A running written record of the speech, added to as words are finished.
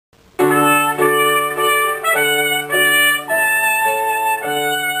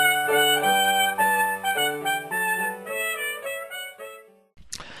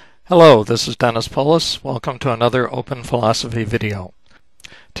Hello, this is Dennis Polis. Welcome to another Open Philosophy video.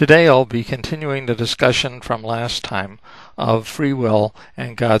 Today I'll be continuing the discussion from last time of free will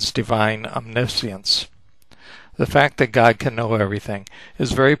and God's divine omniscience. The fact that God can know everything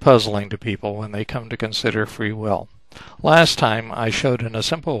is very puzzling to people when they come to consider free will. Last time I showed in a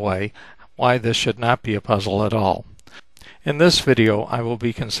simple way why this should not be a puzzle at all. In this video, I will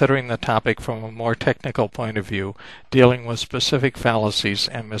be considering the topic from a more technical point of view, dealing with specific fallacies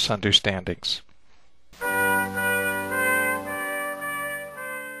and misunderstandings.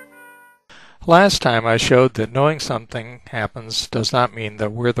 Last time I showed that knowing something happens does not mean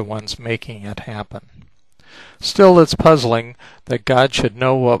that we're the ones making it happen. Still, it's puzzling that God should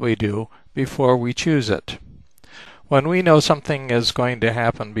know what we do before we choose it. When we know something is going to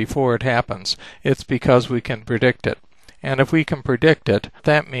happen before it happens, it's because we can predict it. And if we can predict it,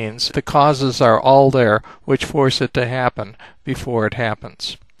 that means the causes are all there which force it to happen before it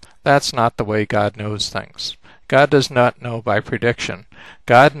happens. That's not the way God knows things. God does not know by prediction.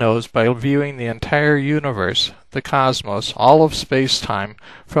 God knows by viewing the entire universe, the cosmos, all of space-time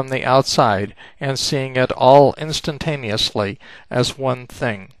from the outside and seeing it all instantaneously as one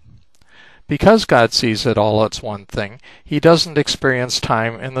thing. Because God sees it all as one thing, He doesn't experience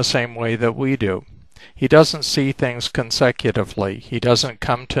time in the same way that we do. He doesn't see things consecutively. He doesn't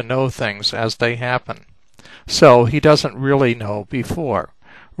come to know things as they happen. So He doesn't really know before.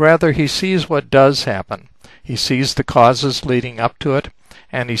 Rather, He sees what does happen. He sees the causes leading up to it,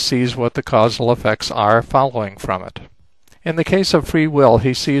 and He sees what the causal effects are following from it. In the case of free will,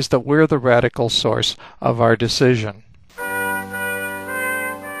 He sees that we're the radical source of our decision.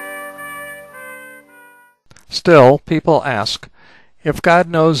 Still, people ask, if God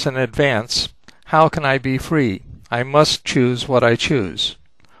knows in advance, how can I be free? I must choose what I choose.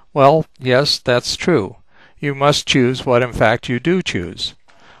 Well, yes, that's true. You must choose what in fact you do choose.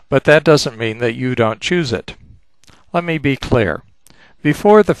 But that doesn't mean that you don't choose it. Let me be clear.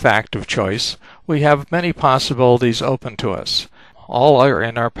 Before the fact of choice, we have many possibilities open to us. All are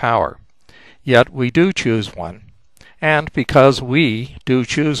in our power. Yet we do choose one. And because we do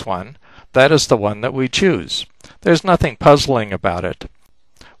choose one, that is the one that we choose. There's nothing puzzling about it.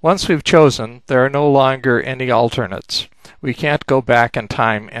 Once we've chosen, there are no longer any alternates. We can't go back in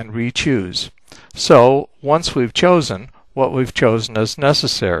time and re-choose. So, once we've chosen, what we've chosen is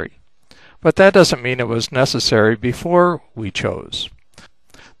necessary. But that doesn't mean it was necessary before we chose.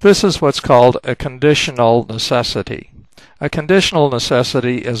 This is what's called a conditional necessity. A conditional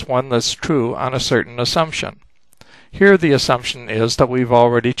necessity is one that's true on a certain assumption. Here the assumption is that we've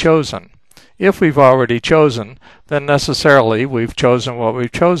already chosen. If we've already chosen, then necessarily we've chosen what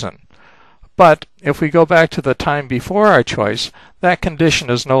we've chosen. But if we go back to the time before our choice, that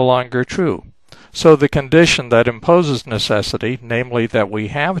condition is no longer true. So the condition that imposes necessity, namely that we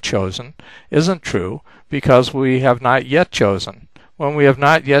have chosen, isn't true because we have not yet chosen. When we have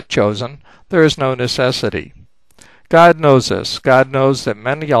not yet chosen, there is no necessity. God knows this. God knows that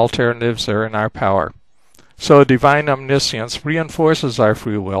many alternatives are in our power. So divine omniscience reinforces our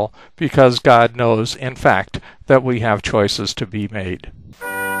free will because God knows, in fact, that we have choices to be made.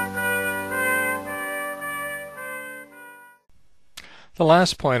 The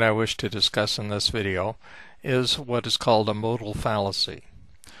last point I wish to discuss in this video is what is called a modal fallacy.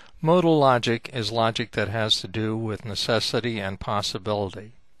 Modal logic is logic that has to do with necessity and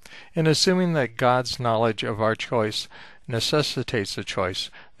possibility. In assuming that God's knowledge of our choice necessitates a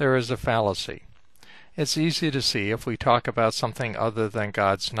choice, there is a fallacy. It's easy to see if we talk about something other than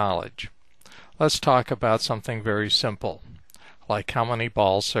God's knowledge. Let's talk about something very simple, like how many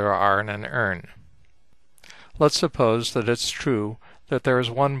balls there are in an urn. Let's suppose that it's true that there is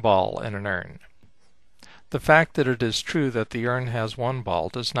one ball in an urn. The fact that it is true that the urn has one ball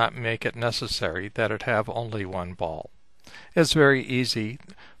does not make it necessary that it have only one ball. It's very easy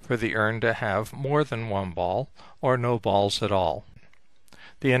for the urn to have more than one ball or no balls at all.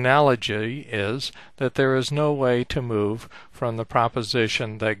 The analogy is that there is no way to move from the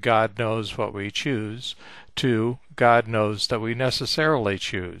proposition that God knows what we choose to God knows that we necessarily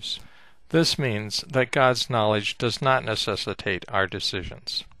choose. This means that God's knowledge does not necessitate our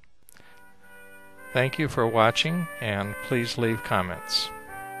decisions. Thank you for watching, and please leave comments.